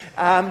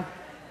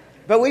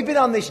But we've been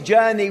on this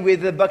journey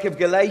with the book of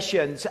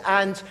Galatians,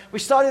 and we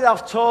started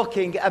off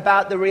talking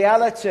about the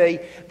reality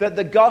that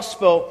the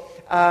gospel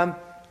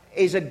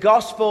is a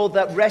gospel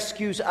that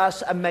rescues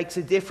us and makes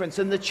a difference.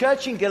 And the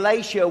church in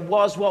Galatia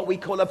was what we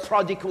call a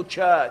prodigal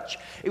church.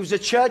 It was a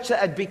church that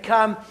had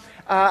become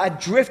had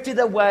drifted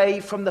away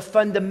from the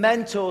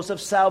fundamentals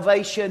of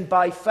salvation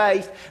by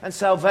faith and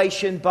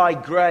salvation by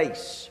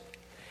grace.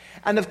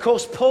 And of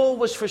course, Paul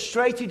was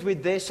frustrated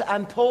with this,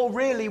 and Paul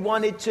really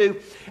wanted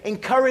to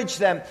encourage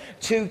them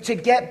to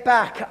get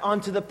back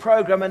onto the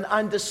program and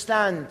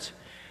understand.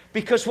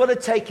 Because what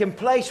had taken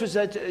place was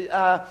that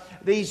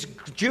these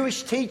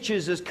Jewish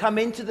teachers had come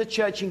into the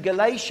church in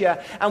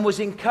Galatia and was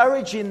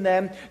encouraging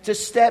them to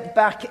step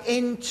back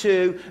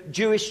into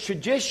Jewish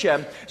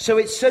tradition. So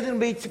it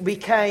suddenly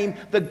became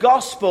the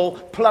gospel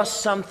plus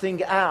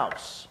something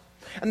else.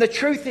 And the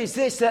truth is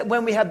this, that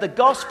when we have the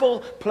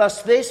gospel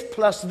plus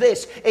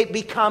this, it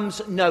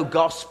becomes no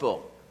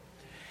gospel.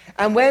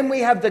 And when we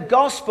have the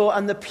gospel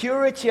and the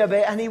purity of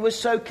it, and he was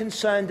so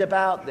concerned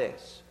about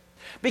this,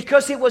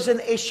 because it was an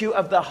issue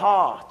of the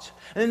heart.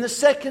 And in the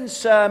second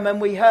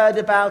sermon, we heard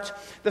about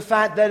the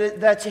fact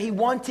that he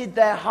wanted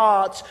their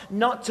hearts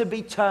not to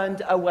be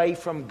turned away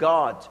from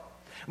God.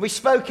 We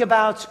spoke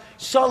about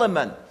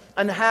Solomon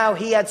and how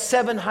he had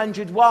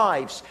 700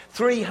 wives,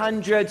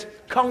 300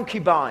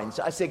 concubines.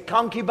 I said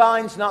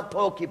concubines, not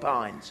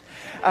porcupines.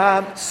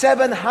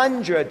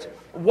 700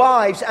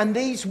 wives, and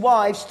these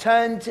wives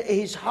turned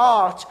his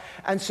heart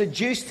and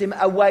seduced him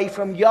away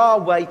from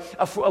Yahweh,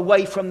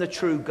 away from the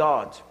true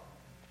God.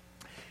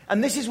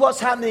 And this is what's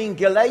happening in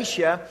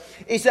Galatia,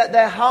 is that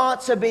their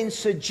hearts are being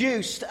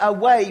seduced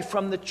away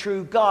from the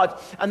true God,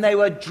 and they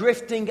were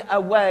drifting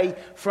away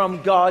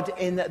from God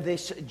in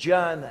this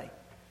journey.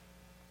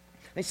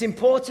 It's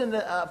important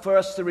for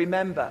us to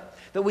remember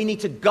that we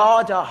need to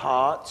guard our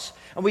hearts,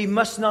 and we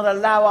must not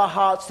allow our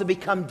hearts to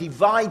become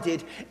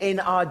divided in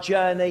our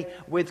journey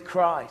with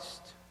Christ.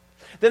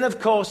 Then, of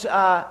course,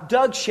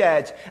 Doug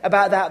shared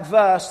about that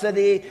verse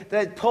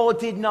that Paul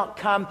did not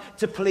come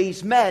to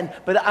please men,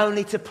 but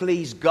only to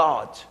please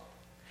God.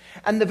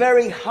 And the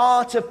very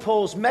heart of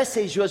Paul's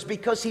message was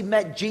because he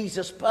met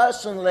Jesus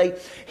personally,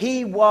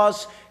 he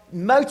was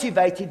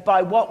motivated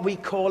by what we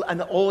call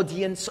an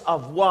audience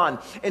of one.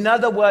 In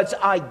other words,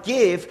 I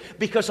give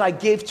because I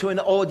give to an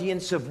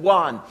audience of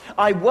one.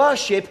 I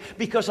worship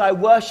because I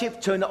worship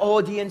to an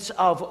audience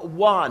of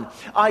one.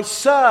 I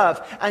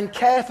serve and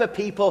care for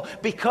people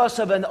because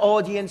of an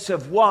audience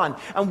of one.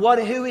 And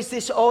who is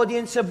this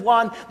audience of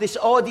one? This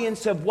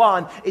audience of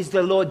one is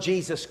the Lord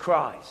Jesus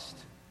Christ.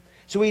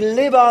 So we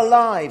live our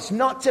lives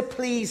not to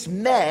please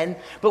men,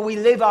 but we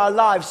live our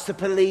lives to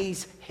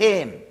please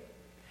Him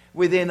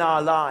within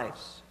our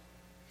lives.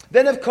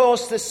 Then, of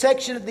course, the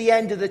section at the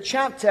end of the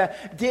chapter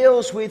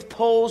deals with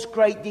Paul's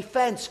great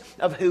defense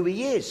of who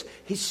he is,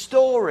 his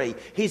story,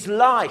 his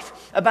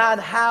life, about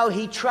how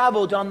he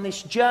traveled on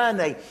this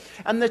journey.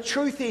 And the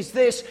truth is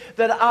this,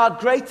 that our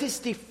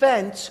greatest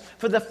defense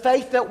for the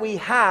faith that we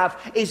have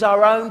is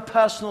our own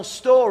personal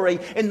story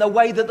in the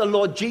way that the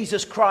Lord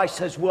Jesus Christ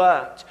has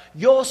worked.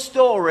 Your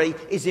story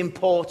is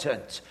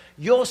important.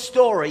 Your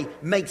story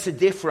makes a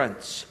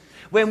difference.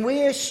 When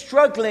we're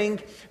struggling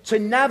to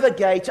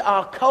navigate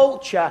our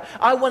culture,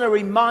 I want to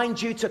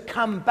remind you to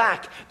come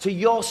back to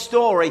your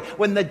story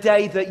when the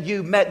day that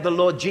you met the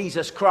Lord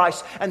Jesus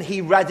Christ and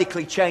He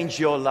radically changed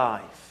your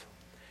life.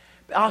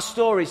 Our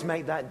stories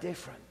make that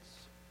difference.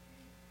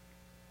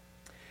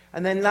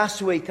 And then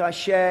last week I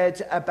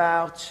shared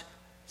about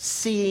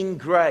seeing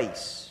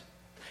grace.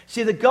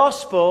 See, the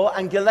gospel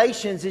and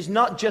Galatians is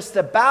not just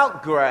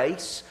about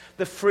grace,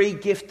 the free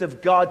gift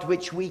of God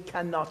which we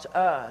cannot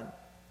earn.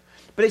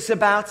 But it's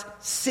about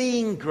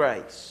seeing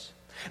grace.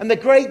 And the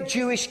great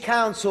Jewish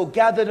council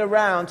gathered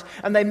around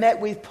and they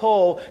met with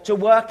Paul to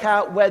work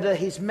out whether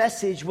his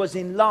message was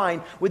in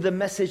line with the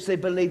message they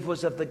believed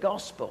was of the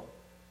gospel.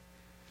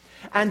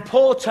 And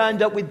Paul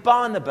turned up with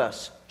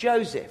Barnabas,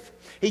 Joseph.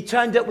 He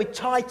turned up with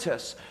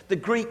Titus, the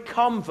Greek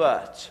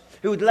convert,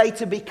 who would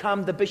later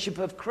become the Bishop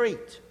of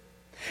Crete.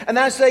 And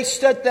as they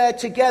stood there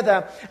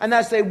together and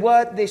as they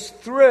worked this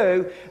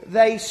through,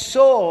 they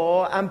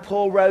saw, and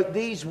Paul wrote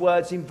these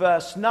words in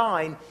verse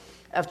 9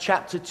 of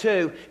chapter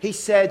 2. He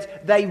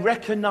said, they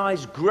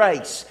recognize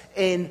grace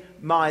in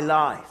my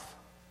life,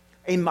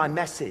 in my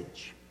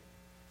message.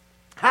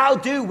 How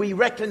do we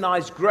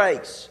recognize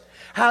grace?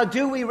 How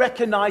do we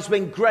recognize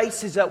when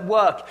grace is at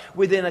work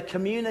within a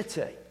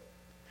community?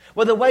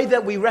 Well, the way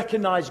that we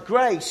recognize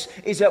grace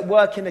is at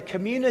work in a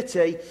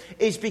community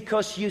is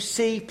because you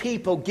see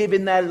people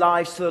giving their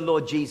lives to the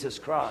Lord Jesus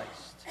Christ.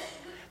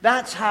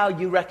 That's how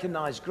you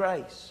recognize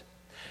grace.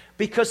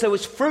 Because there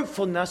was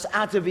fruitfulness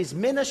out of his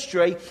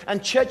ministry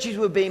and churches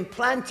were being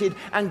planted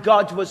and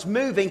God was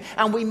moving.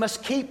 And we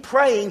must keep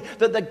praying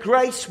that the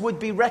grace would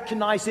be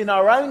recognized in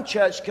our own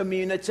church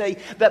community,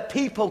 that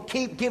people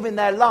keep giving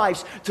their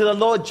lives to the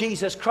Lord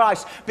Jesus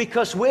Christ,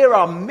 because we're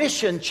on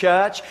mission,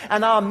 church,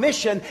 and our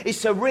mission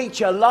is to reach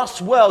a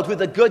lost world with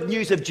the good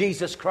news of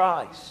Jesus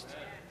Christ.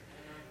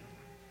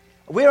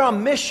 We're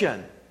on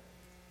mission.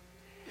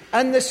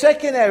 And the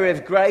second area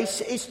of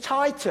grace is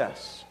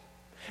Titus.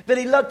 That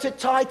he looked at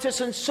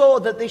Titus and saw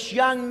that this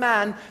young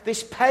man,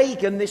 this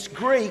pagan, this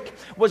Greek,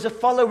 was a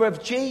follower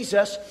of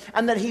Jesus,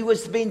 and that he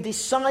was being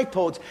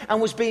discipled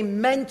and was being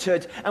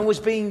mentored and was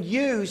being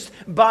used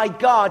by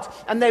God.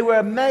 And they were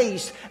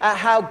amazed at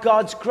how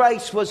God's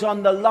grace was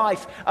on the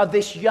life of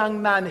this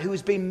young man who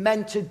was being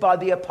mentored by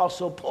the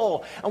Apostle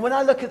Paul. And when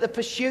I look at the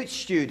Pursuit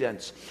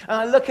students, and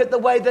I look at the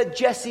way that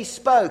Jesse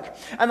spoke,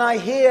 and I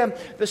hear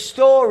the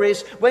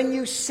stories, when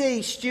you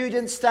see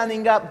students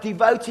standing up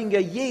devoting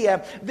a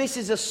year, this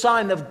is a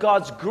sign of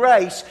God's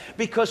grace,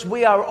 because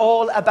we are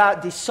all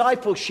about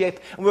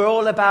discipleship and we're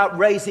all about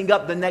raising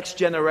up the next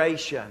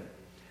generation.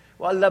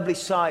 What a lovely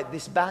sight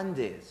this band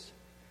is.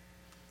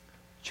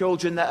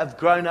 Children that have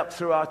grown up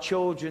through our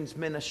children's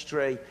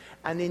ministry,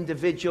 and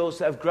individuals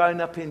that have grown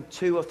up in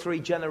 2 or 3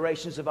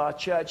 generations of our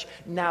church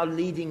now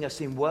leading us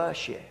in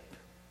worship.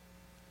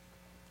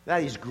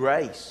 That is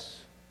grace.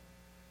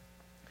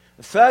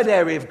 The third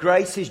area of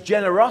grace is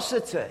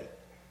generosity.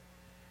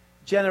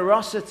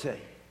 Generosity.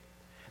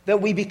 That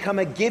we become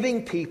a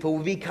giving people,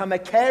 we become a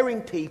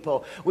caring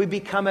people, we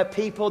become a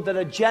people that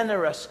are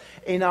generous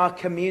in our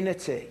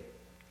community.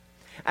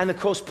 And of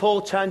course,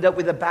 Paul turned up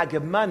with a bag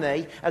of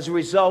money as a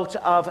result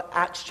of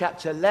Acts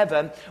chapter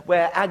 11,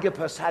 where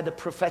Agabus had a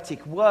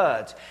prophetic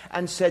word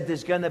and said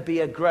there's going to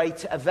be a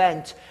great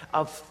event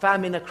of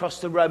famine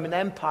across the Roman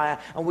Empire,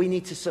 and we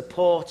need to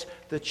support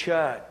the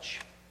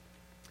church.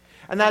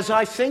 And as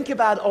I think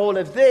about all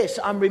of this,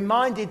 I'm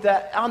reminded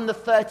that on the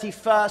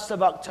 31st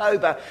of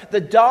October,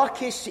 the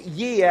darkest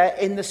year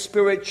in the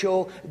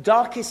spiritual,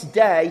 darkest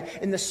day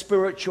in the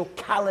spiritual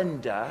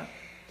calendar,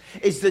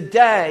 is the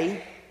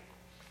day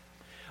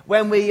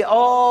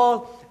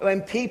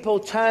when people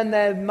turn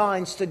their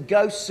minds to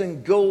ghosts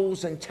and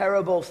ghouls and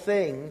terrible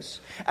things.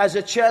 As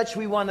a church,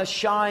 we want to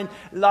shine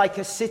like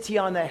a city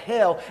on a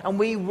hill, and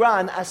we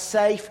run a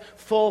safe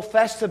fall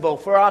festival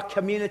for our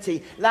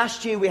community.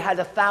 Last year, we had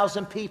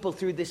 1,000 people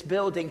through this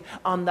building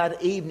on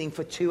that evening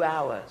for 2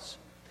 hours.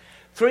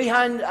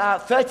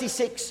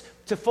 36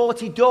 to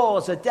 40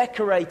 doors are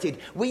decorated.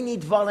 We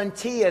need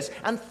volunteers,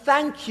 and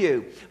thank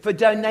you for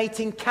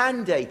donating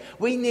candy.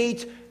 We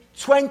need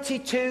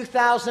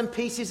 22,000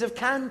 pieces of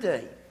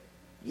candy.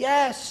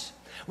 Yes,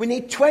 we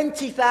need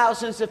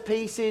 20,000 of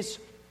pieces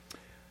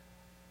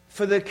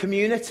for the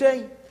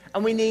community,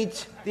 and we need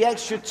the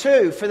extra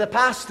 2 for the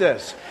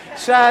pastors.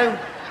 So,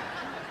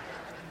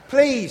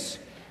 please,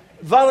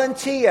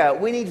 volunteer.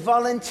 We need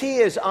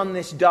volunteers on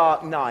this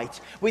dark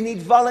night. We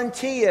need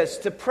volunteers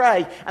to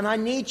pray. And I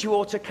need you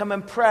all to come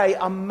and pray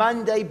on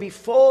Monday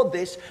before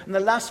this, on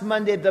the last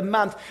Monday of the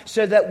month,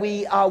 so that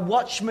we are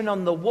watchmen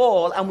on the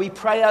wall and we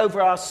pray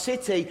over our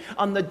city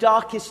on the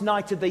darkest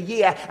night of the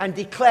year and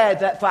declare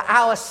that for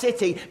our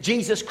city,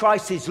 Jesus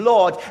Christ is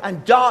Lord,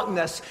 and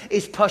darkness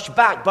is pushed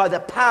back by the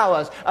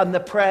powers and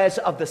the prayers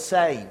of the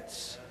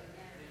saints.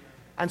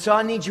 And so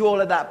I need you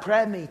all at that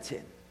prayer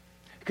meeting.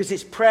 Because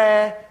it's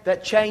prayer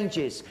that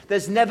changes.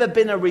 There's never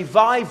been a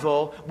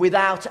revival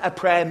without a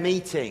prayer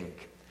meeting.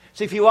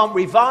 So if you want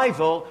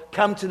revival,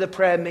 come to the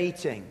prayer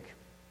meeting.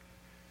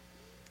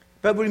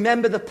 But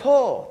remember the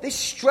poor. This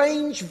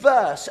strange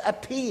verse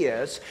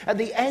appears at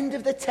the end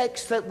of the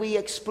text that we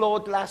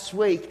explored last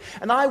week.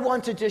 And I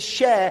wanted to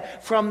share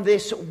from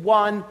this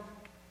one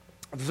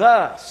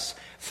verse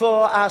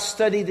for our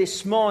study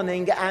this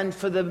morning and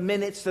for the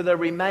minutes that are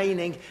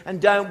remaining.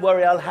 And don't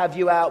worry, I'll have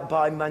you out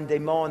by Monday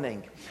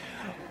morning.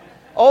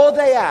 All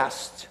they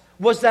asked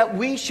was that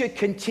we should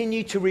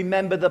continue to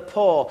remember the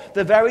poor,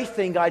 the very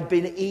thing I'd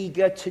been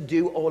eager to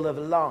do all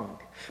along.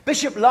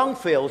 Bishop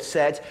Longfield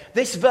said,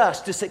 this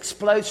verse just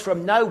explodes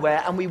from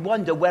nowhere and we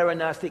wonder where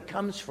on earth it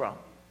comes from.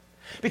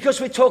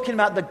 Because we're talking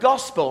about the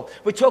gospel,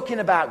 we're talking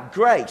about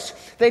grace.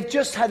 They've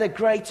just had a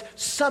great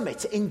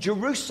summit in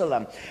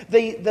Jerusalem.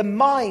 The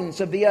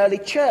minds of the early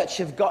church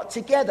have got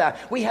together.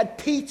 We had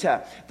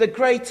Peter, the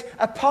great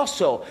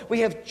apostle. We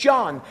have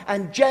John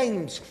and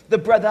James, the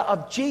brother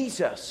of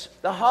Jesus,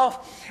 the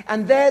half.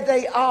 And there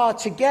they are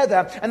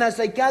together. And as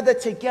they gather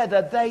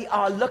together, they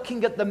are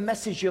looking at the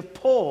message of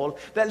Paul.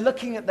 They're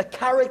looking at the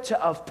character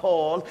of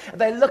Paul.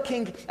 They're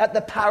looking at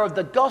the power of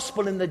the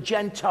gospel in the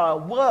Gentile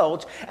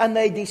world. And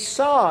they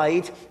decide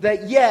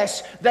that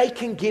yes, they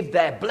can give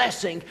their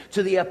blessing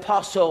to the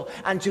apostle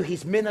and to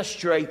his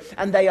ministry,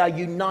 and they are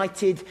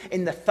united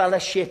in the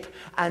fellowship,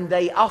 and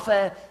they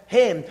offer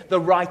him the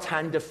right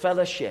hand of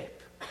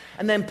fellowship.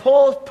 And then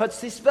Paul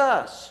puts this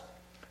verse.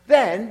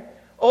 Then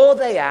all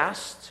they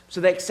asked, so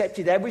they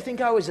accepted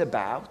everything I was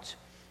about,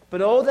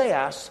 but all they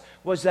asked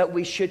was that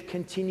we should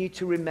continue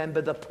to remember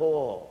the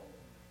poor.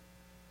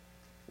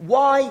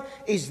 Why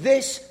is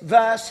this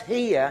verse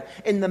here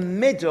in the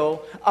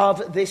middle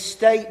of this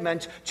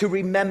statement to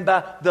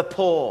remember the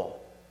poor?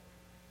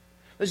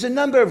 There's a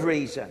number of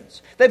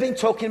reasons. They've been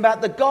talking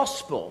about the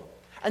gospel,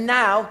 and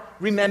now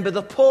remember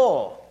the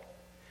poor.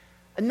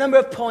 A number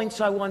of points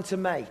I want to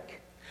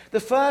make. The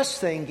first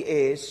thing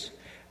is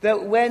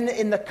that when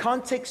in the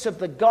context of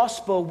the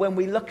gospel, when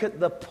we look at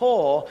the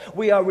poor,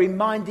 we are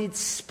reminded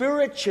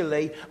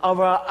spiritually of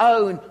our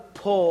own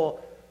poor,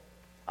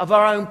 of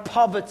our own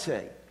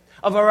poverty,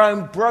 of our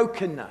own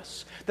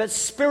brokenness. That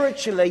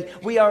spiritually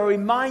we are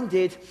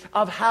reminded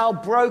of how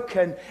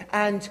broken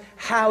and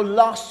how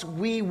lost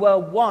we were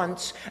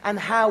once, and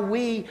how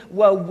we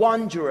were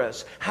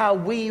wanderers, how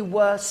we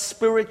were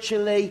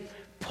spiritually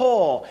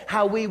poor,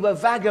 how we were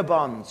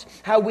vagabonds,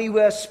 how we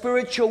were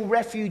spiritual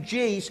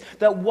refugees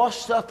that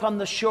washed up on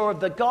the shore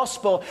of the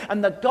gospel.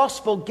 And the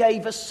gospel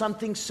gave us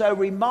something so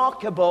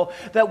remarkable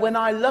that when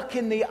I look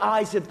in the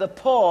eyes of the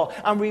poor,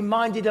 I'm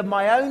reminded of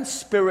my own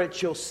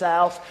spiritual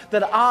self,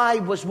 that I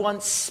was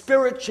once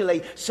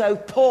spiritually so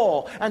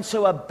poor and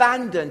so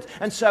abandoned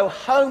and so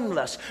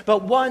homeless.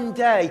 But one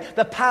day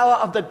the power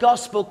of the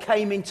gospel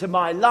came into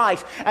my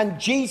life, and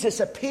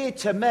Jesus appeared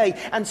to me,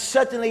 and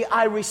suddenly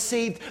I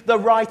received the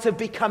right of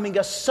becoming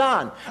a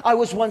son. I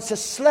was once a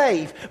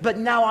slave, but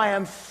now I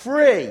am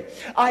free.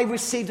 I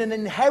received an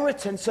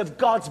inheritance of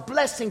God's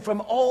blessing from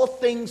all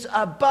things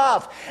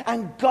above,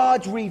 and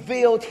God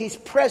revealed his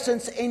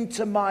presence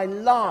into my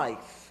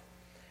life.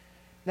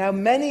 Now,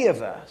 many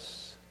of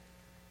us,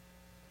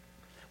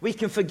 we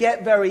can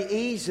forget very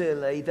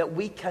easily that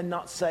we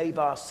cannot save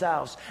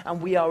ourselves,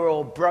 and we are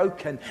all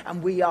broken,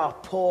 and we are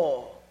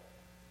poor.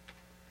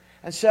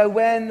 And so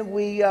when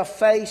we are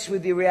faced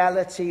with the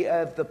reality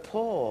of the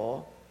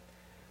poor,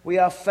 we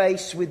are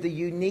faced with the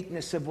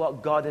uniqueness of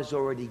what God has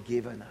already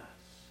given us.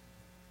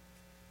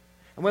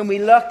 And when we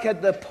look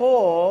at the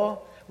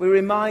poor, we're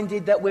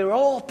reminded that we're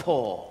all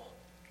poor,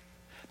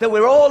 that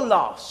we're all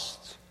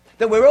lost,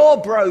 that we're all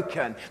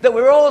broken, that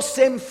we're all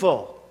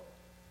sinful.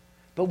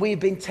 But we've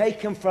been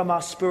taken from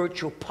our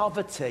spiritual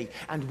poverty,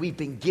 and we've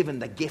been given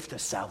the gift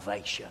of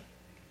salvation.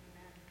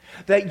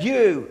 That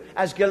you,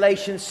 as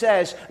Galatians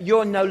says,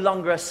 you're no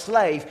longer a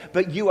slave,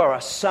 but you are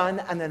a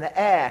son and an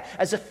heir.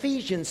 As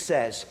Ephesians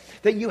says,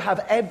 that you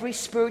have every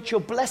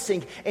spiritual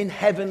blessing in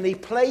heavenly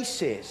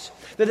places.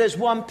 That as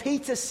 1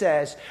 Peter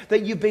says,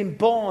 that you've been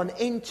born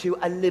into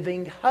a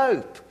living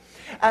hope.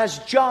 As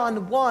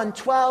John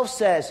 1:12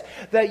 says,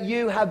 that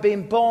you have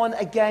been born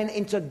again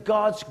into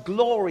God's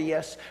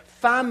glorious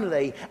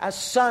family as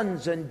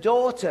sons and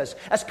daughters.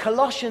 As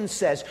Colossians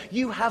says,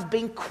 you have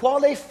been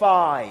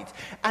qualified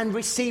and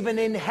receive an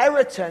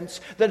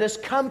inheritance that has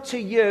come to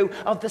you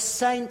of the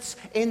saints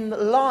in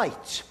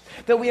light.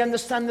 That we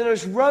understand that,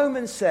 as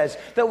Romans says,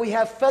 that we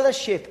have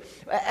fellowship,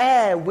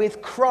 heir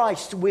with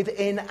Christ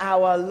within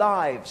our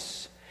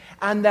lives.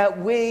 And that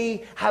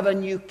we have a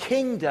new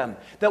kingdom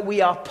that we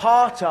are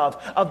part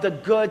of the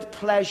good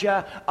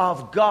pleasure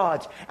of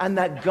God, and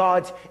that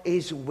God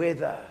is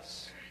with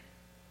us.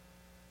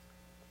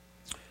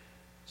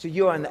 So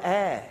you're an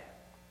heir.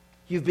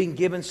 You've been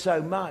given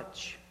so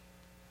much.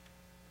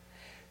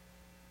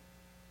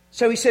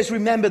 So he says,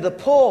 remember the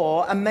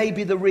poor, and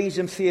maybe the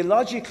reason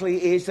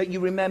theologically is that you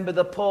remember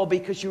the poor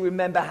because you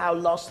remember how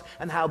lost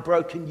and how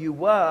broken you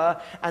were,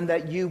 and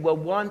that you were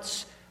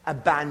once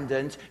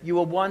abandoned, you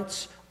were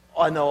once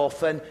an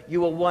orphan,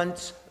 you were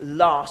once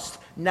lost.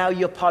 Now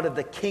you're part of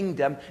the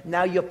kingdom.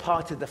 Now you're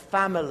part of the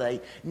family.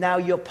 Now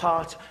you're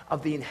part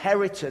of the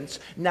inheritance.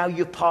 Now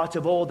you're part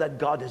of all that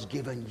God has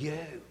given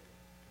you.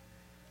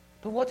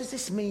 But what does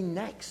this mean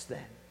next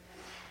then?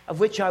 Of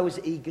which I was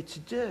eager to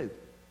do.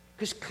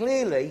 Because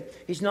clearly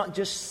he's not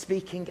just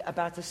speaking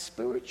about a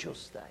spiritual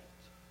state.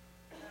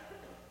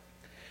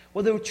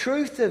 Well, the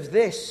truth of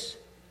this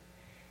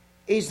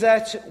is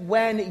that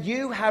when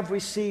you have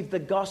received the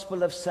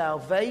gospel of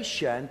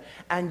salvation,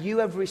 and you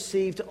have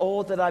received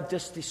all that I've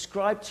just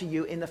described to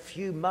you in a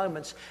few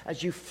moments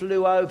as you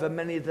flew over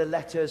many of the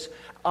letters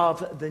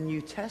of the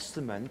New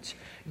Testament,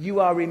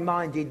 you are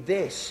reminded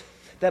this,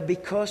 that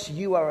because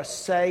you are a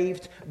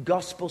saved,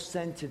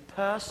 gospel-centered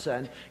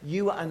person,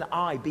 you and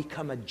I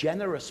become a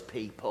generous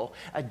people,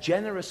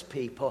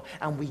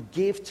 and we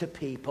give to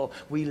people.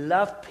 We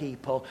love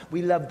people.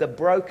 We love the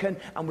broken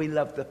and we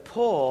love the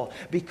poor,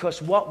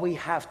 because what we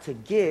have to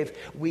give,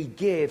 we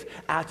give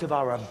out of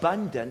our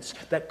abundance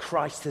that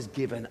Christ has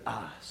given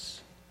us.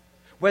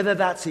 Whether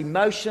that's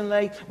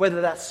emotionally,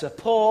 whether that's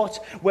support,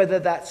 whether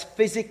that's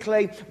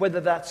physically,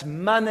 whether that's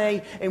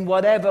money, in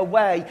whatever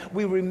way,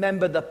 we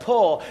remember the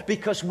poor,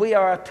 because we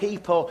are a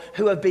people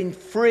who have been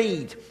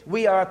freed.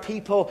 We are a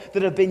people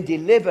that have been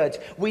delivered.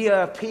 We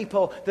are a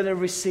people that have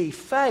received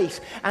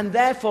faith. And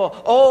therefore,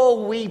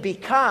 all we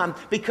become,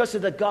 because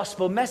of the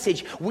gospel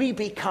message, we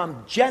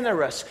become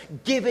generous,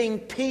 giving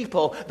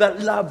people that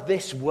love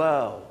this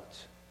world.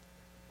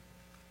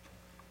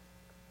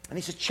 And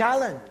it's a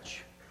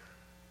challenge.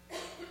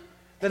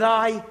 That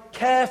I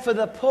care for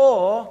the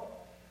poor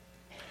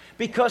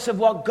because of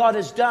what God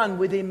has done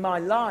within my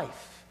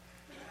life.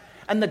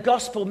 And the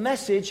gospel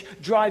message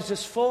drives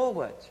us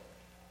forward. Do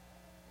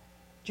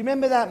you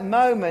remember that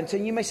moment?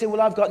 And you may say,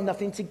 well, I've got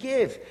nothing to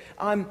give.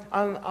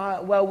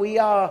 Well, we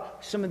are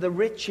some of the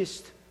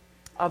richest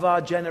of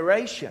our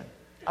generation,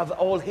 of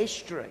all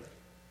history.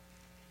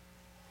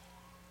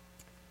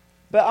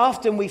 But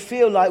often we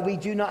feel like we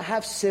do not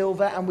have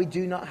silver and we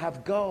do not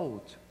have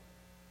gold.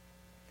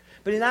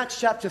 But in Acts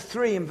chapter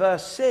 3 and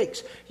verse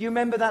 6, you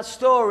remember that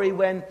story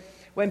when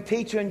when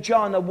Peter and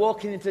John are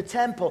walking into the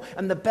temple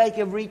and the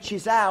beggar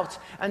reaches out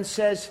and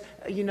says,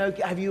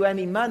 have you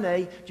any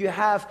money? Do you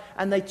have?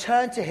 And they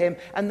turn to him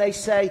and they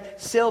say,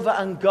 silver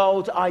and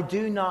gold I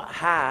do not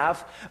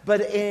have,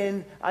 but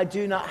I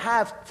do not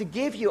have to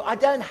give you. I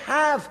don't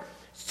have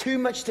too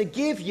much to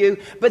give you,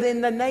 but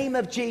in the name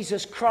of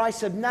Jesus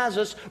Christ of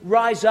Nazareth,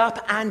 rise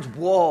up and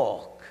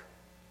walk.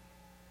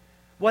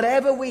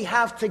 Whatever we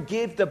have to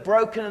give the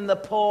broken and the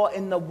poor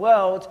in the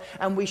world,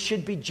 and we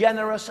should be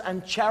generous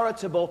and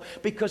charitable,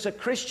 because a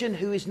Christian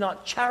who is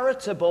not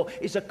charitable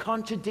is a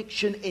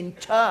contradiction in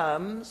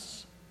terms.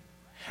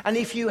 And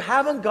if you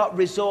haven't got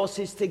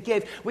resources to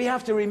give, we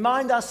have to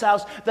remind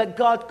ourselves that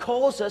God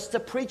calls us to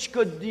preach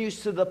good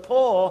news to the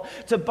poor,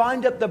 to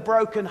bind up the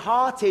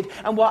brokenhearted,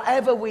 and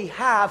whatever we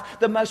have,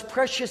 the most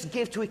precious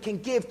gift we can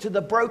give to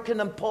the broken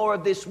and poor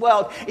of this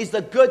world is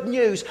the good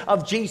news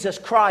of Jesus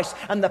Christ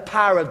and the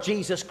power of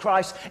Jesus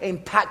Christ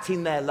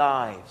impacting their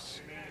lives.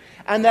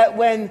 And that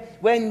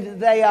when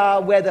they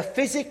are, whether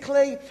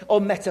physically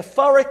or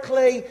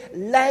metaphorically,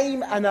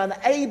 lame and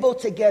unable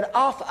to get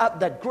off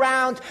up the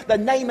ground, the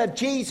name of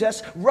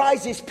Jesus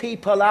rises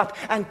people up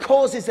and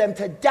causes them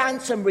to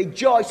dance and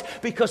rejoice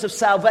because of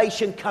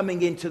salvation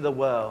coming into the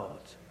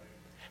world.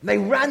 And they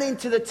ran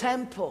into the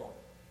temple.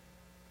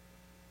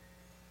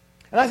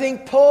 And I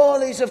think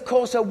Paul is, of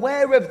course,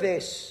 aware of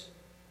this.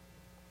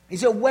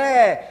 He's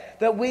aware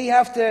that we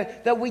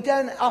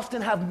don't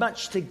often have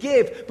much to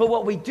give, but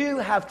what we do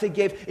have to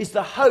give is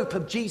the hope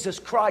of Jesus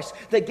Christ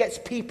that gets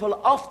people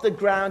off the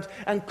ground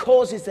and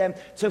causes them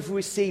to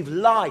receive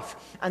life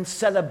and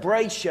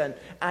celebration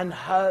and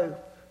hope.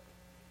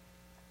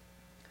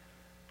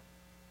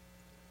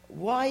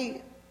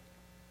 Why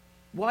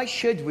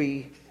should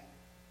we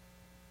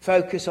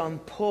focus on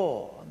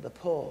the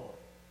poor?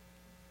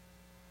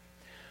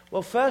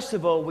 Well, first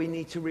of all, we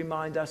need to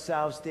remind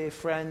ourselves, dear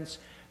friends,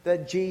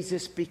 that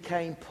Jesus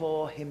became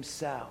poor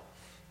himself.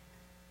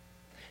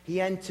 He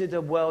entered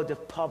a world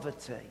of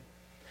poverty.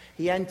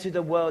 He entered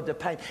a world of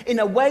pain. In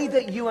a way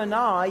that you and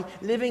I,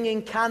 living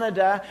in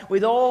Canada,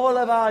 with all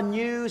of our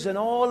news and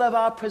all of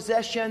our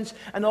possessions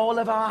and all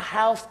of our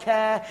health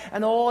care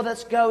and all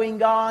that's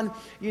going on,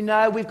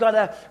 we've got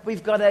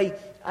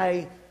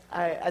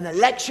an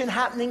election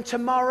happening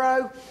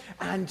tomorrow,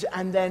 and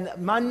then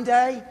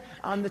Monday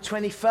on the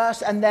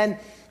 21st, and then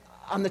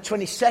on the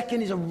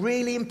 22nd is a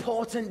really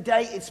important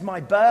date. It's my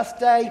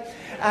birthday.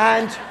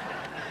 And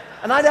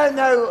I don't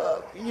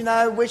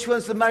know, which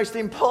one's the most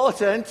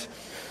important.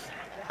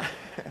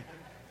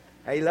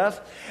 Hey, love.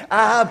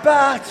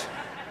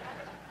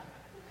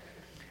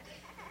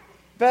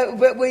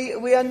 But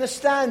we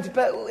understand,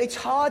 but it's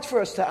hard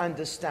for us to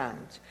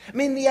understand. I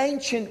mean, the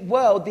ancient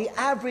world, the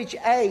average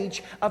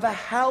age of a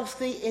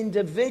healthy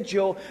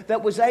individual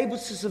that was able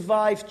to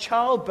survive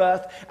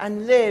childbirth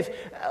and live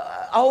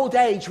old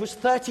age was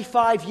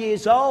 35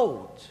 years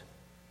old.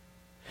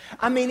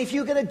 I mean, if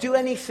you're going to do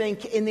anything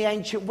in the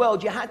ancient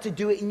world, you had to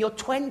do it in your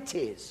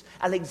 20s.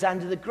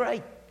 Alexander the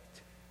Great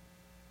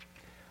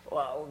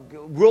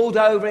ruled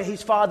over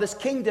his father's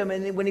kingdom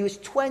when he was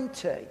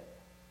 20.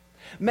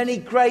 Many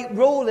great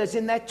rulers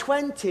in their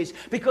 20s,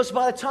 because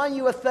by the time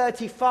you were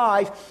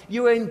 35,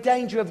 you were in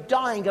danger of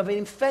dying of an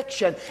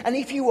infection. And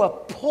if you were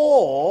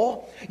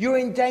poor, you were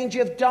in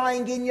danger of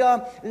dying in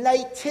your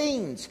late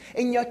teens,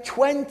 in your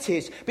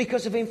 20s,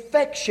 because of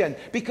infection,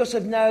 because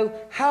of no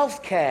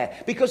health care,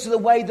 because of the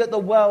way that the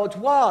world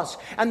was,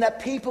 and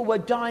that people were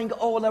dying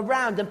all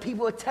around, and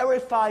people were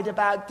terrified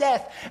about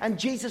death. And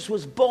Jesus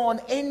was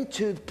born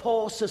into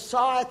poor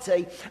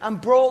society and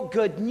brought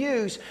good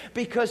news,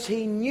 because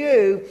he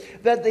knew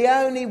that the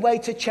only way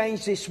to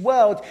change this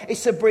world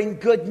is to bring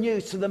good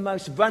news to the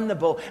most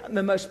vulnerable and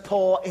the most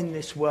poor in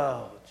this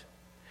world.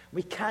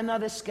 We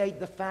cannot escape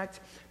the fact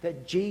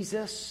that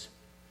Jesus,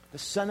 the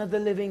Son of the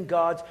living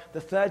God, the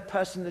third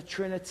person of the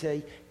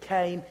Trinity,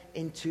 came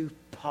into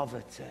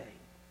poverty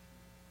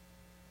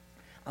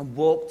and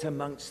walked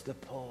amongst the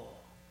poor.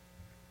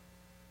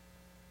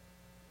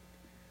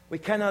 We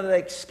cannot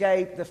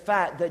escape the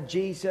fact that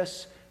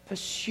Jesus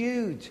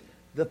pursued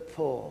the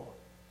poor.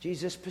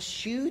 Jesus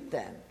pursued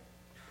them.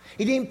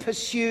 He didn't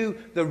pursue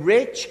the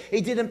rich. He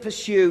didn't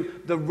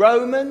pursue the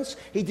Romans.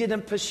 He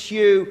didn't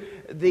pursue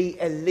the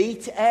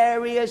elite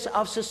areas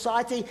of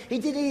society. He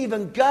didn't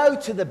even go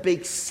to the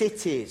big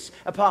cities,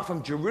 apart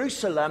from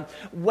Jerusalem,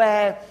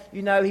 where,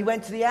 he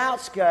went to the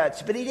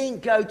outskirts. But he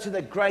didn't go to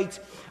the great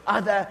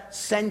other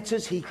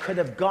centers he could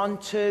have gone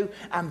to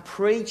and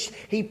preached.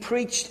 He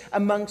preached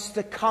amongst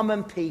the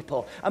common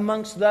people,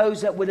 amongst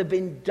those that would have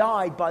been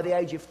died by the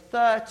age of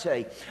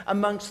 30,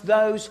 amongst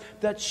those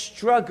that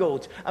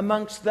struggled,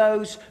 amongst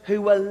those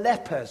who were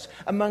lepers,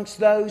 amongst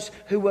those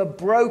who were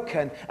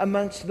broken,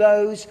 amongst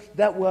those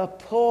that were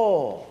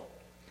poor.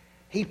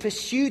 He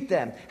pursued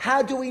them.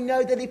 How do we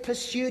know that he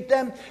pursued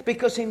them?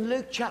 Because in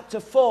Luke chapter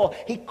 4,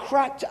 he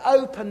cracked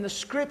open the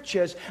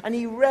scriptures and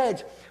he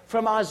read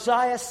from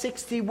Isaiah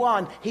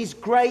 61, his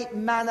great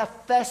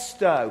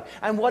manifesto.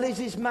 And what is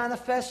his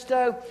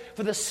manifesto?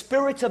 For the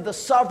Spirit of the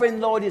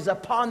Sovereign Lord is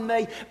upon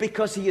me,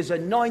 because he has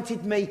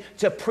anointed me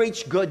to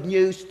preach good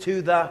news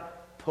to the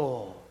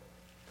poor,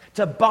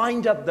 to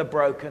bind up the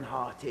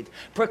brokenhearted,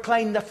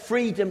 proclaim the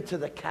freedom to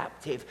the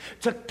captive,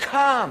 to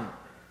come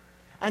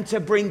and to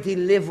bring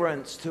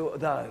deliverance to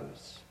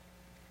those.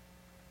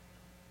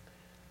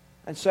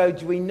 And so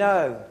do we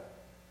know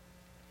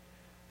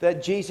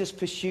that Jesus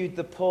pursued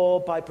the poor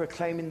by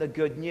proclaiming the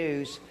good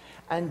news,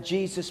 and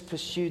Jesus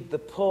pursued the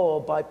poor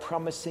by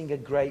promising a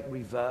great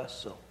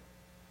reversal.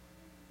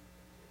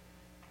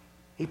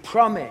 He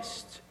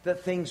promised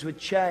that things would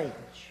change.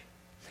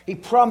 He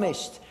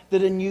promised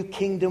that a new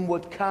kingdom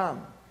would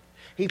come.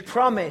 He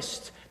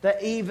promised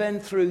that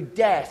even through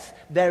death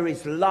there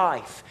is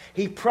life.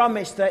 He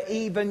promised that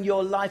even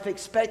your life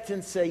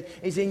expectancy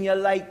is in your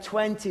late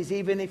 20s,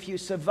 even if you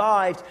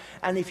survived,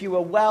 and if you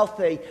were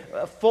wealthy,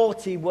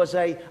 40 was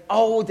an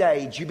old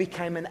age, you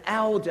became an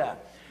elder.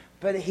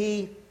 But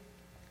he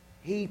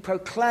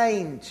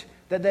proclaimed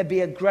that there'd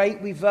be a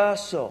great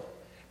reversal,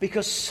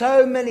 because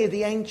so many of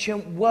the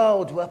ancient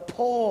world were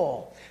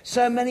poor.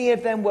 So many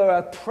of them were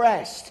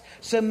oppressed.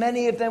 So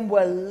many of them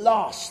were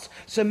lost.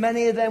 So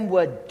many of them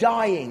were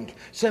dying.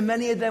 So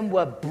many of them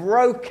were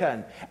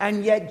broken.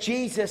 And yet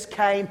Jesus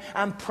came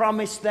and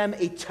promised them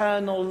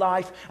eternal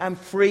life and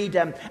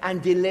freedom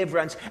and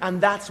deliverance. And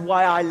that's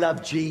why I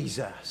love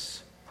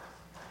Jesus.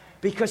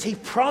 Because he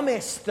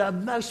promised the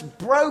most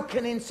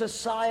broken in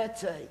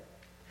society.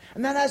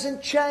 And that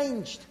hasn't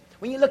changed.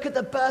 When you look at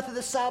the birth of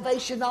the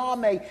Salvation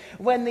Army,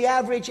 when the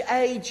average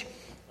age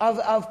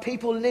of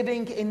people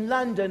living in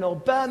London or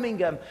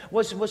Birmingham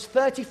was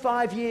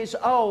 35 years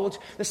old,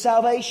 the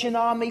Salvation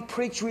Army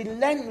preached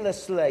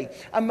relentlessly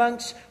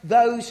amongst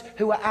those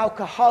who were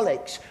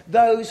alcoholics,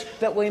 those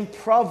that were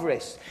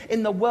impoverished.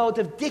 In the world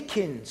of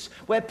Dickens,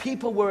 where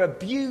people were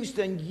abused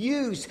and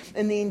used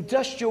in the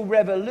Industrial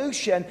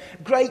Revolution,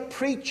 great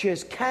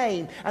preachers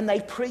came and they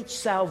preached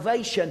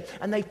salvation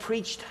and they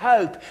preached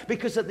hope,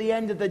 because at the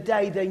end of the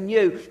day they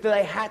knew that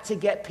they had to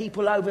get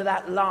people over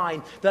that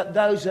line, that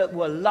those that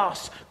were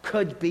lost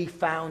could be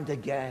found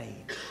again.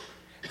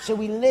 So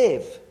we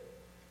live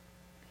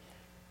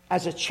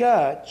as a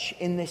church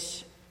in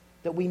this,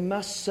 that we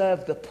must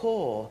serve the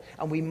poor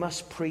and we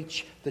must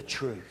preach the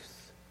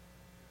truth.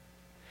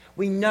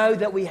 We know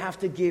that we have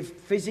to give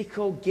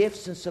physical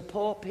gifts and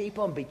support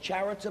people and be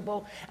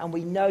charitable, and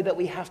we know that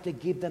we have to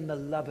give them the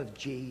love of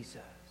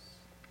Jesus.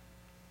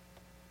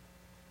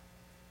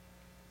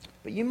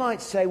 But you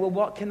might say, well,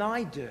 what can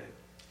I do?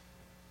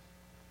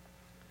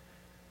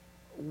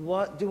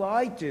 What do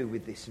I do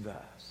with this verse?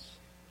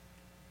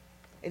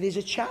 It is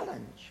a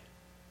challenge.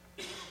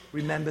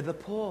 Remember the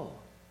poor.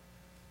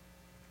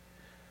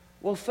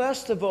 Well,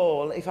 first of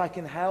all, if I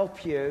can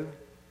help you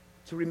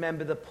to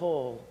remember the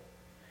poor,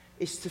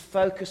 is to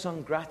focus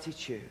on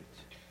gratitude.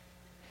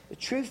 The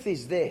truth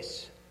is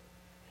this: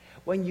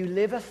 when you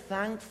live a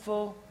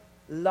thankful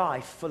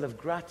life full of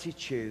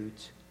gratitude,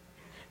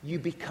 you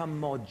become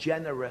more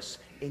generous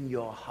in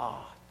your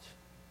heart.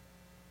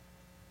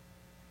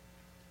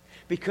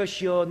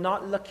 Because you're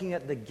not looking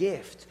at the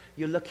gift,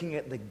 you're looking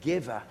at the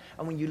giver.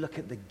 And when you look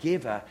at the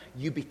giver,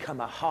 you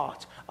become a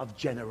heart of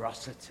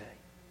generosity.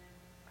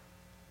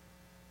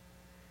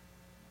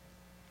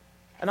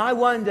 And I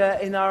wonder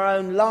in our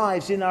own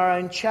lives, in our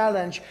own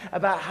challenge,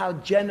 about how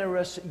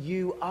generous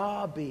you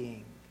are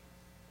being.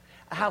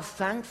 How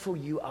thankful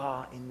you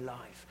are in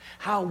life.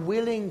 How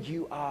willing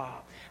you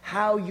are.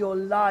 How your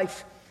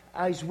life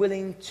is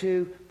willing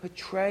to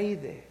portray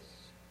this.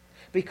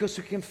 Because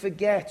we can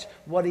forget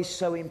what is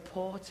so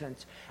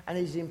important. And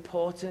it is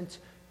important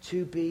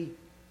to be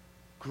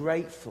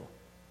grateful.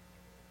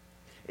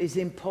 It is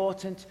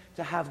important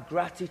to have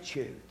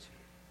gratitude.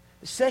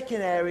 The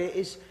second area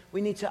is we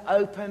need to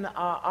open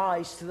our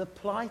eyes to the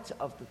plight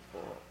of the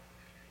poor.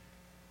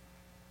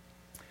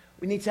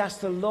 We need to ask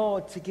the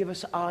Lord to give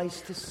us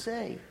eyes to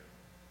see.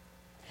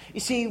 You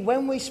see,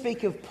 when we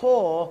speak of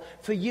poor,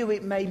 for you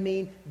it may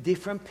mean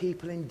different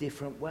people in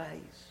different ways.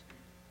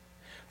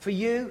 For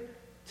you,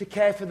 to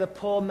care for the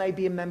poor may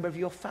be a member of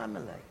your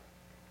family.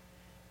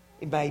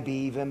 It may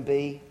even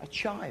be a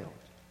child.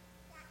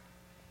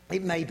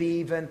 It may be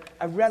even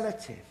a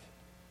relative.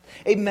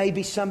 It may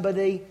be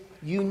somebody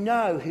you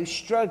know who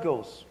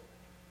struggles.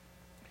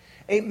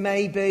 It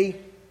may be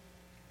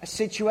a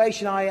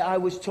situation. I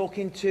was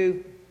talking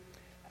to,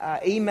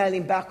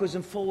 emailing backwards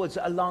and forwards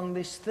along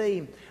this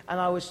theme, and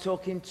I was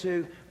talking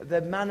to the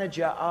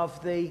manager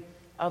of the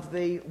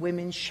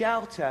women's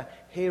shelter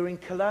here in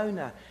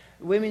Kelowna.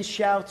 Women's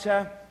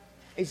shelter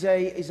is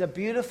a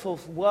beautiful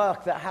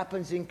work that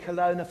happens in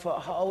Kelowna for the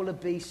whole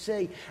of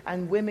BC.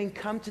 And women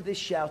come to this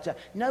shelter.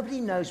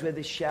 Nobody knows where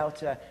this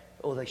shelter,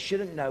 or they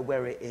shouldn't know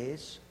where it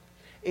is.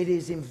 It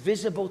is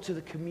invisible to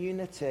the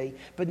community,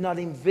 but not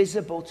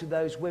invisible to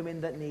those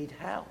women that need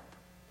help.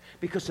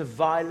 because of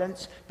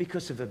violence,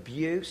 because of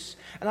abuse.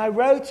 And I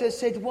wrote and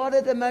said, what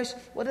are the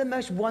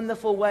most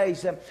wonderful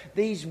ways that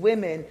these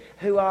women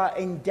who are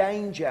in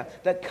danger,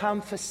 that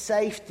come for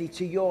safety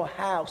to your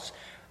house,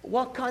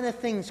 what kind of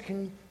things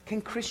can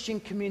Christian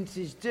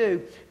communities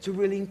do to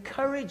really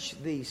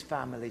encourage these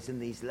families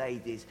and these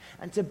ladies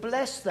and to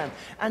bless them?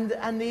 And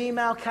the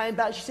email came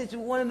back. She said,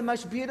 one of the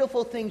most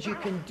beautiful things you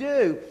can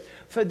do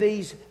for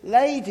these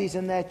ladies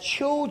and their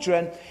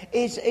children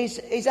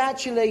is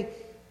actually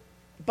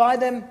buy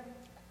them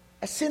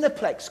a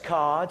Cineplex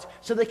card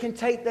so they can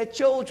take their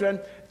children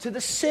to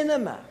the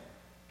cinema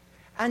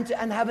and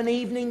have an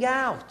evening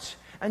out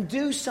and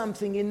do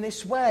something in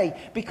this way,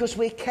 because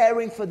we're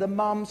caring for the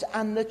mums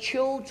and the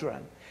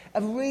children.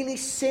 A really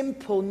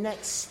simple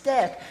next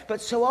step, but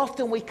so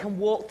often we can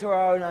walk through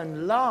our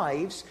own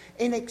lives,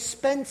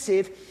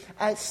 inexpensive,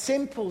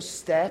 simple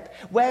step,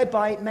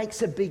 whereby it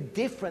makes a big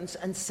difference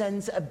and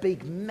sends a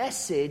big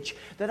message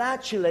that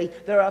actually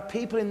there are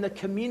people in the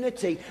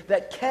community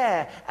that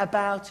care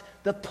about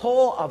the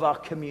poor of our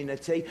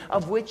community,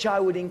 of which I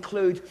would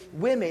include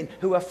women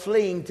who are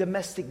fleeing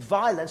domestic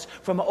violence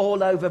from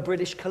all over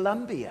British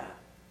Columbia.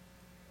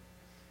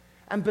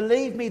 And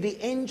believe me, the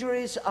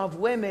injuries of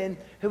women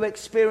who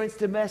experience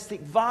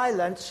domestic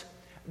violence,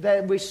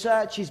 the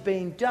research is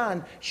being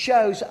done,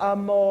 shows are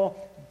more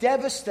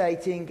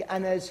devastating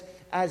and as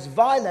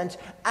violent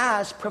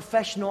as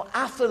professional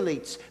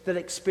athletes that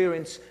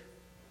experience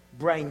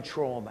brain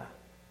trauma.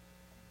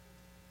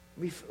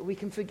 We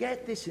can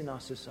forget this in our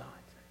society.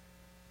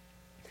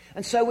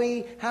 And so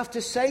we have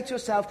to say to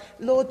ourselves,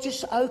 Lord,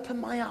 just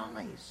open my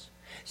eyes.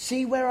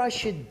 See where I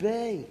should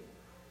be.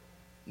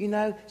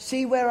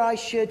 See where I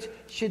should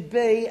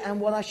be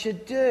and what I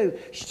should do.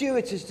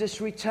 Stuart has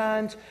just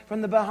returned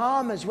from the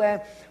Bahamas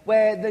where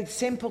the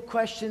simple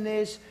question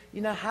is,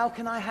 how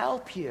can I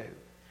help you?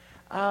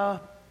 How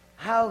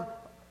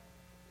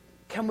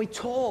can we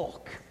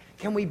talk?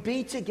 Can we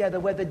be together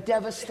where the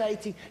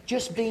devastating,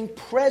 just being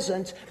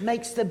present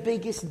makes the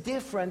biggest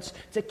difference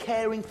to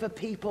caring for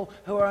people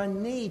who are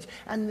in need?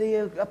 And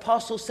the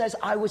apostle says,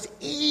 I was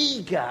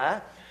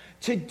eager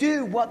to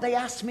do what they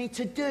asked me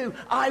to do.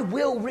 I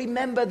will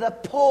remember the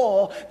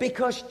poor,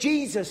 because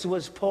Jesus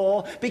was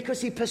poor, because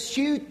he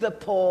pursued the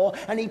poor,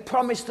 and he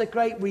promised the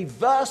great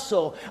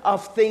reversal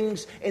of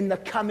things in the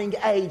coming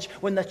age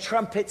when the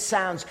trumpet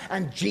sounds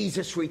and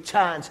Jesus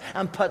returns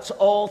and puts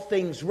all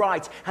things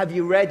right. Have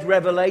you read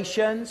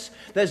Revelations?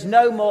 There's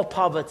no more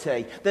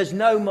poverty. There's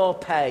no more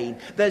pain.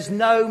 There's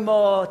no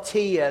more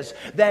tears.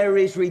 There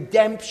is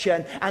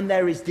redemption and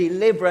there is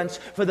deliverance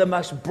for the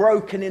most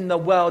broken in the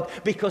world,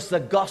 because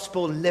the gospel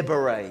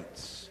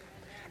liberates.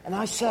 And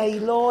I say,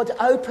 Lord,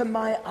 open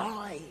my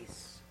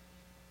eyes.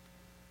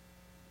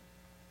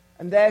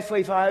 And therefore,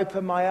 if I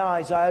open my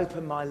eyes, I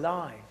open my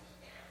life.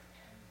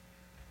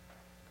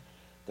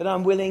 That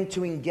I'm willing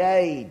to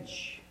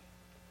engage.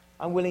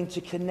 I'm willing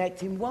to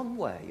connect in one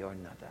way or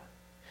another.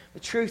 The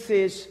truth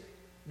is,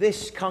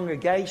 this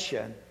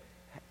congregation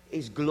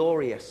is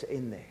glorious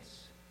in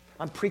this.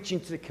 I'm preaching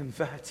to the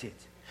converted.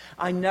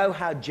 I know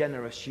how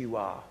generous you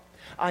are.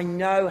 I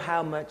know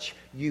how much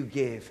you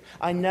give.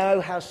 I know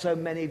how so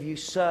many of you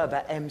serve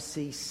at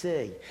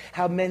MCC,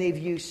 how many of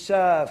you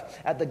serve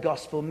at the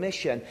Gospel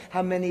Mission,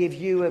 how many of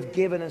you have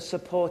given and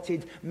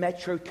supported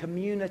Metro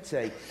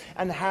Community,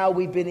 and how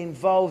we've been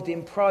involved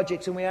in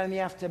projects, and we only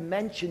have to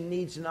mention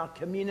needs in our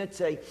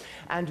community,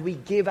 and we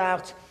give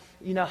out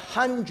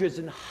hundreds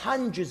and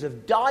hundreds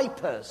of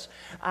diapers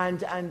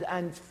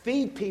and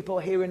feed people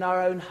here in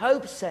our own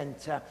Hope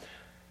Centre.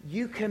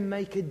 You can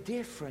make a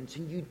difference,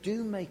 and you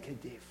do make a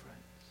difference.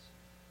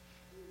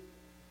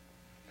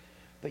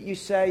 But you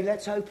say,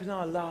 let's open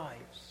our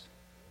lives.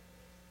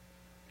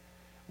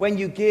 When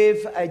you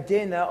give a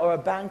dinner or a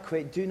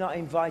banquet, do not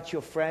invite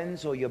your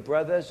friends or your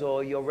brothers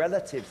or your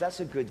relatives. That's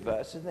a good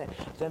verse, isn't it?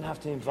 I don't have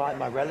to invite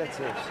my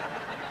relatives.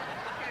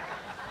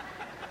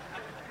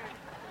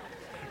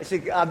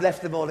 I've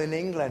left them all in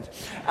England.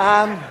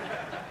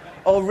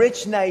 Or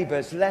rich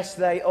neighbors, lest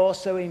they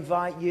also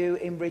invite you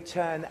in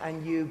return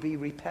and you be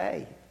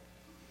repaid.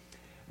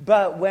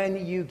 But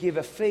when you give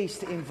a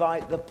feast,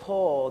 invite the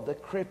poor, the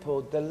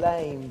crippled, the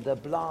lame, the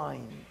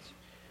blind,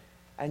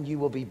 and you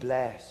will be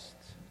blessed.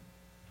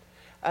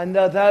 And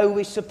although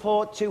we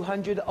support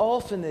 200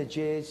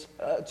 orphanages,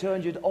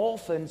 200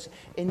 orphans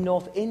in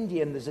North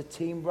India, and there's a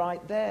team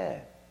right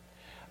there.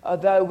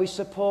 Although we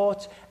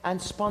support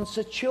and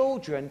sponsor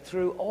children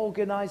through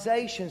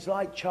organizations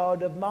like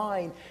Child of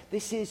Mine,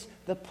 this is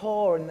the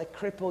poor and the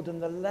crippled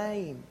and the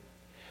lame.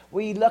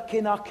 We look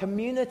in our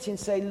community and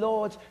say,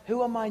 Lord,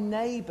 who are my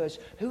neighbors?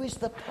 Who is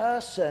the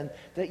person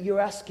that you're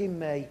asking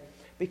me?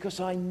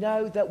 Because I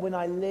know that when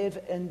I live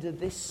under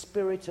this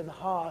spirit and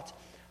heart,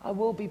 I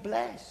will be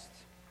blessed.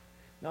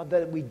 Not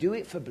that we do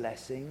it for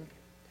blessing,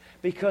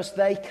 because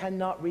they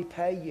cannot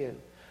repay you.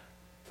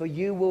 For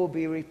you will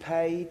be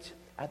repaid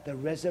at the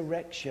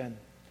resurrection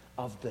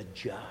of the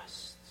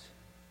just.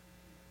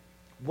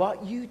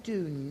 What you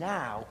do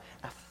now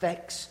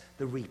affects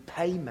the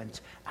repayment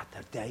at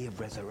the day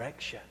of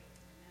resurrection.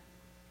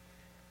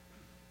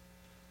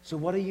 So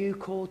what are you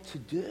called to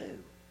do?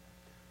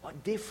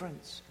 What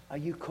difference are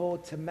you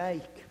called to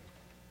make?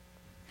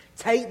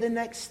 Take the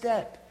next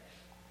step.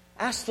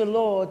 Ask the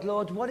Lord,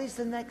 Lord, what is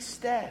the next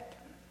step?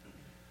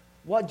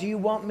 What do you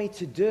want me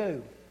to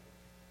do?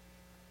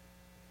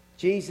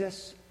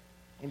 Jesus,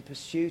 in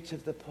pursuit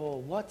of the poor,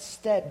 what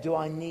step do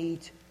I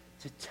need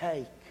to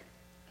take?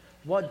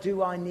 What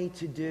do I need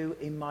to do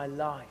in my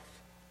life?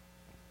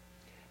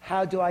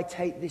 How do I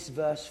take this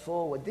verse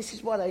forward? This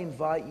is what I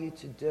invite you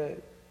to do.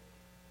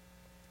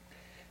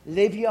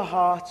 Live your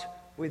heart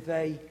with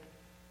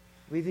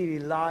your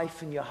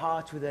life and your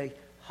heart with a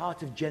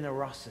heart of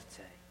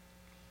generosity,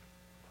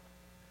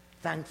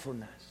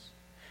 thankfulness,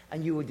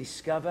 and you will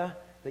discover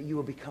that you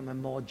will become a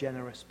more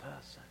generous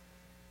person.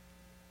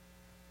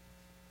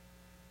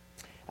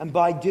 And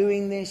by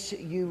doing this,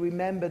 you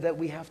remember that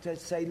we have to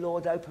say,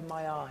 Lord, open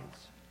my eyes.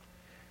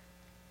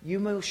 You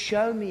will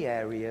show me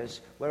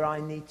areas where I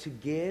need to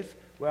give,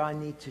 where I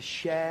need to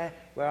share,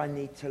 where I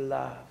need to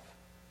love.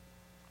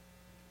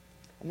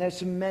 And there's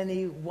so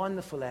many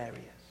wonderful areas.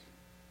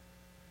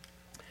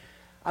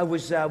 I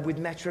was with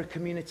Metro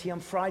Community on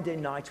Friday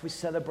night. We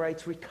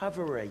celebrate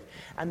recovery.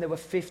 And there were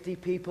 50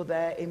 people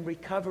there in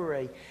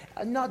recovery.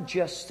 Not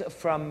just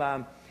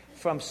from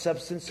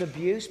substance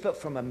abuse, but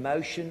from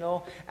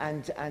emotional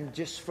and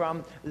just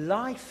from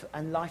life.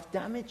 And life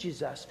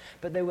damages us.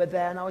 But they were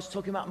there, and I was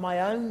talking about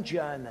my own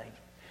journey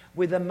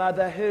with a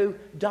mother who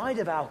died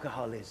of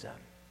alcoholism.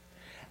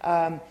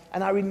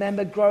 And I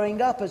remember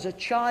growing up as a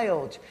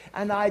child,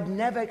 and I'd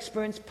never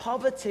experienced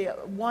poverty.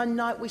 One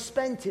night we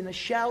spent in a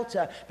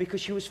shelter because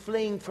she was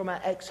fleeing from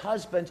her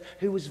ex-husband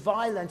who was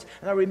violent.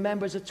 And I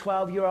remember as a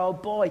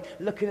 12-year-old boy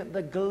looking at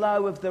the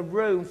glow of the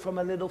room from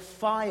a little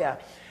fire.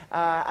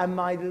 And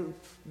my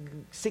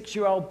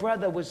 6-year-old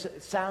brother was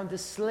sound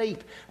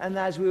asleep. And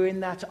as we were in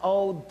that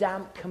old,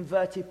 damp,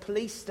 converted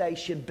police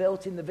station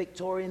built in the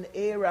Victorian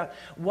era,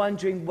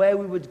 wondering where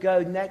we would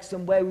go next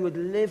and where we would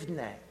live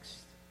next.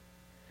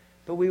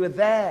 But we were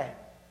there,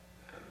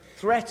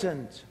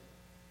 threatened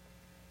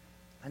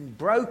and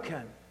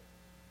broken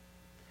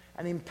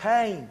and in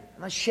pain.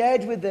 And I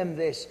shared with them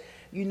this,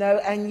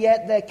 and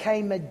yet there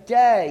came a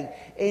day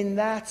in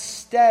that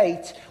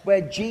state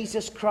where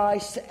Jesus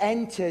Christ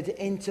entered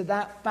into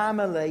that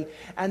family,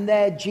 and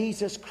there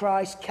Jesus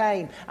Christ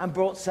came and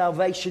brought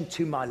salvation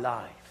to my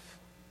life.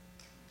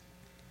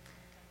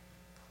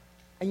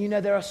 And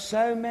there are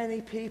so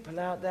many people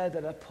out there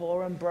that are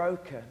poor and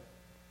broken.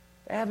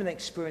 They haven't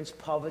experienced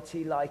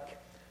poverty like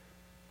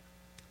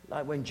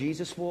when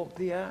Jesus walked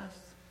the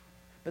earth.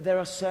 But there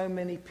are so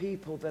many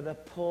people that are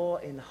poor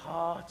in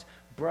heart,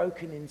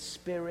 broken in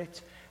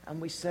spirit. And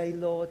we say,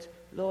 Lord,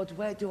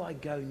 where do I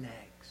go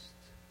next?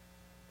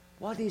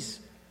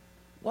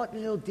 What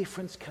little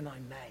difference can I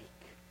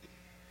make?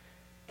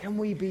 Can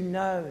we be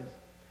known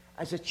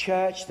as a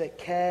church that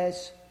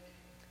cares,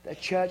 a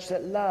church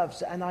that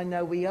loves? And I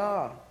know we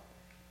are.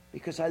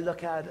 Because I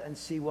look out and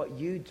see what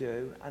you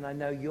do, and I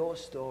know your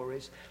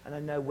stories, and I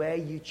know where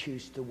you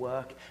choose to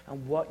work,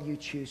 and what you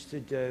choose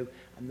to do,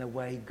 and the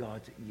way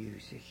God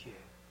uses you.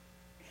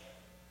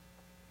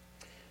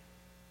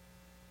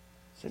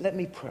 So let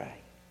me pray.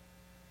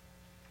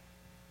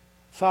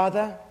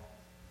 Father,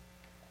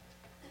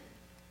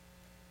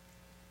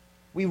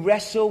 we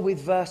wrestle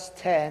with verse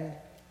 10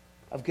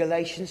 of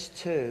Galatians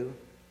 2,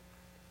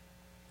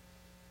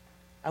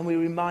 and we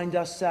remind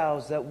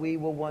ourselves that we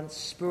were once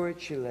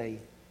spiritually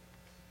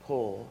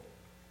poor,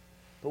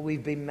 but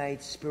we've been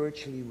made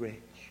spiritually rich.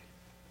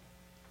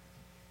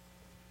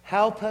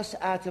 Help us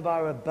out of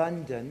our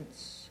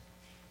abundance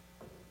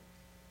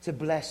to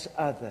bless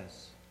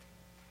others.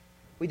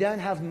 We don't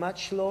have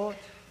much, Lord,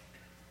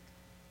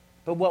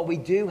 but what we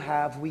do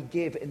have, we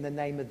give in the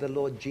name of the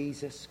Lord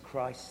Jesus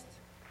Christ.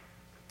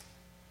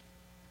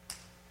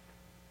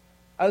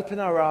 Open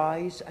our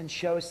eyes and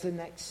show us the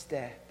next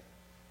step.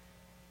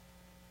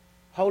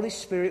 Holy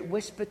Spirit,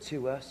 whisper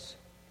to us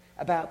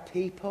about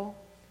people,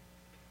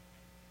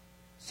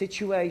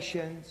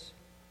 situations,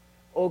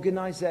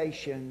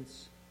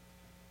 organizations,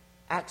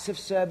 acts of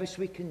service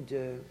we can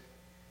do,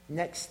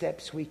 next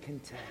steps we can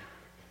take.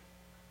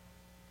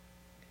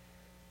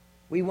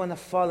 We want to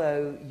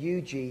follow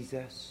you,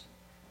 Jesus.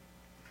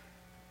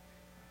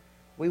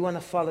 We want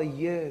to follow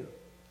you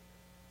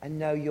and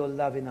know your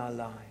love in our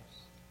lives.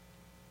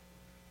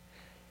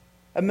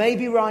 And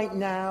maybe right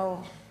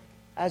now,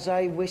 as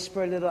I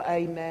whisper a little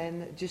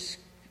amen, just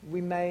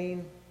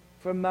remain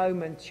for a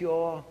moment,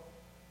 your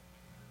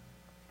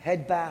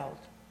head bowed.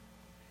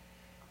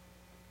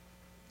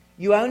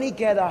 You only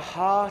get a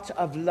heart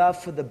of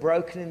love for the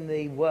broken in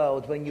the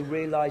world when you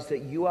realize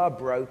that you are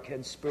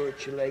broken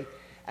spiritually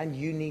and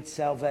you need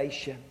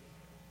salvation.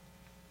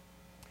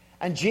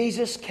 And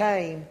Jesus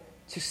came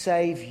to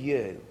save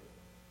you.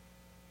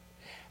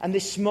 And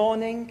this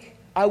morning,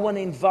 I want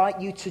to invite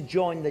you to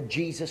join the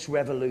Jesus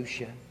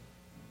Revolution.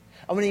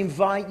 I want to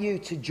invite you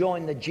to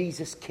join the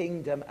Jesus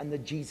Kingdom and the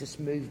Jesus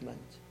Movement.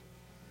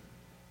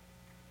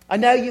 I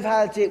know you've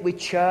had it with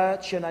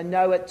church, and I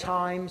know at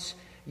times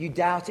you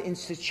doubt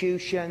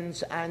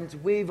institutions, and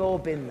we've all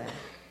been there.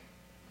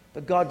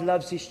 But God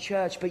loves his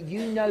church. But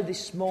you know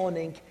this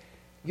morning,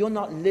 you're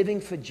not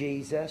living for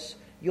Jesus.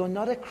 You're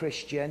not a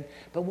Christian.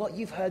 But what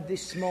you've heard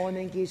this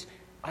morning is,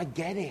 I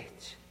get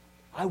it.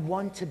 I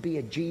want to be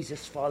a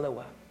Jesus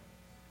follower.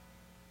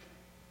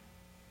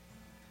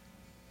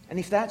 And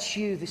if that's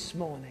you this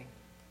morning,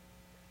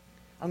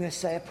 I'm going to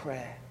say a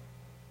prayer.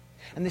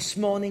 And this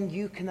morning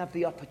you can have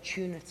the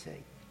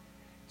opportunity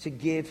to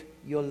give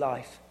your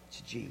life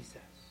to Jesus.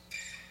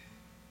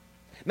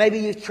 Maybe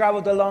you've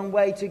traveled a long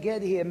way to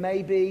get here.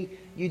 Maybe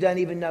you don't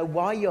even know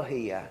why you're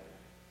here.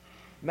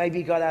 Maybe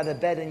you got out of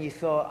bed and you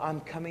thought,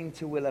 I'm coming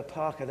to Willow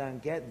Park, I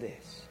don't get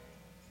this.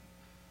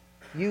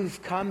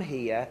 You've come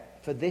here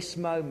for this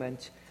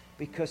moment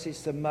because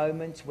it's the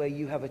moment where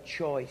you have a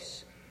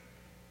choice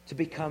to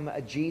become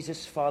a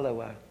Jesus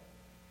follower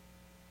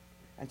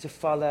and to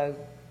follow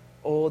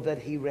all that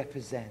he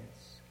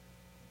represents.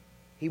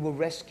 He will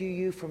rescue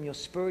you from your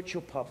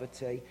spiritual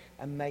poverty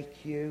and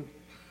make you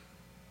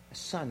a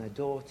son, a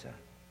daughter.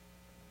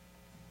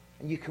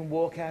 And you can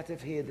walk out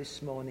of here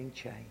this morning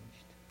changed.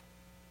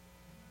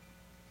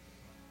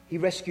 He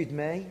rescued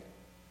me,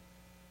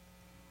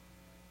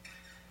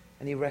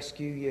 and he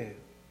rescued you.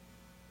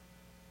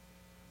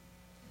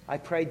 I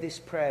prayed this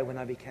prayer when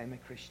I became a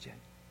Christian.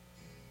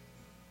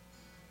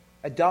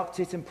 Adopt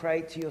it and pray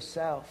it to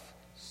yourself,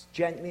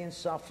 gently and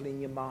softly in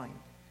your mind.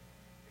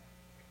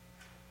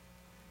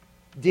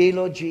 Dear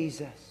Lord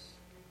Jesus,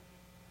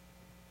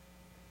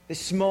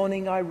 this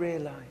morning I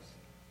realize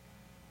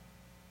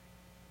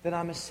that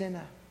I'm a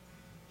sinner,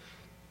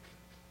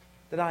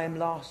 that I am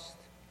lost,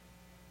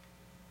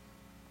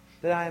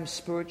 that I am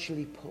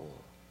spiritually poor.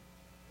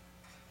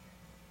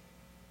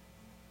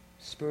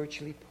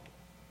 Spiritually poor.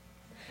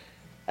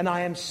 And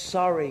I am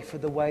sorry for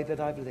the way that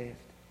I've lived.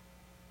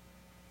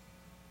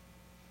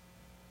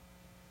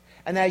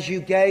 And as you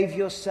gave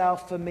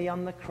yourself for me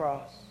on the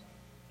cross,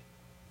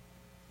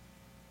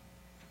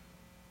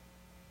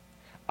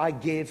 I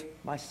give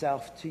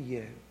myself to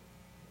you.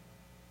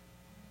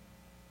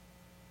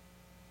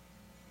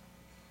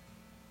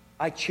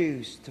 I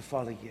choose to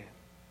follow you.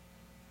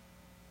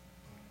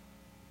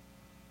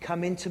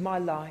 Come into my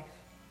life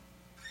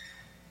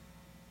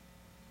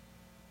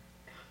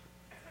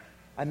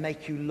and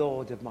make you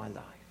Lord of my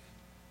life.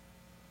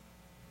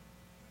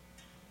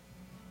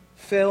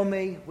 Fill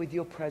me with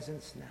your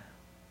presence now.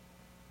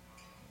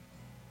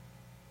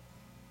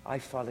 I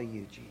follow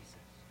you, Jesus.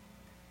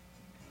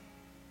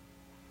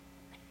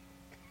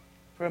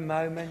 For a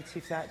moment,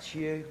 if that's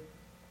you,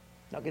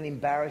 not going to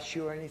embarrass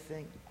you or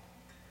anything,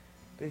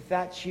 but if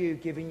that's you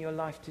giving your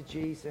life to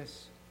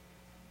Jesus,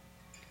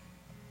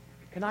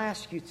 can I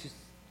ask you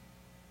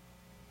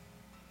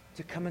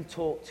to come and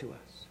talk to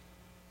us?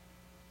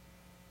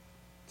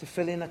 To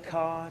fill in a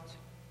card,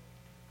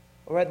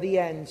 or at the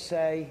end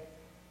say,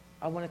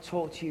 I want to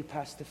talk to you,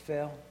 Pastor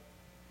Phil,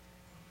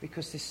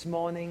 because this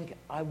morning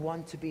I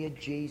want to be a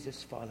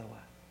Jesus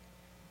follower.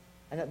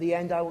 And at the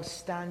end I will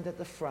stand at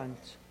the front,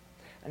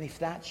 and if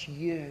that's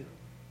you,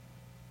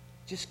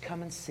 just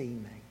come and see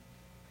me,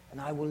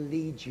 and I will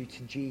lead you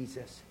to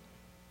Jesus,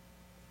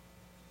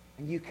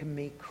 and you can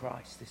meet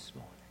Christ this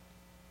morning.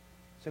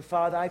 So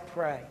Father, I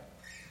pray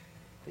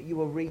that you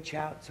will reach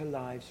out to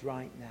lives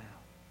right now.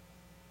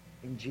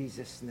 In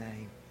Jesus'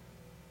 name,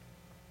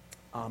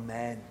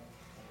 amen.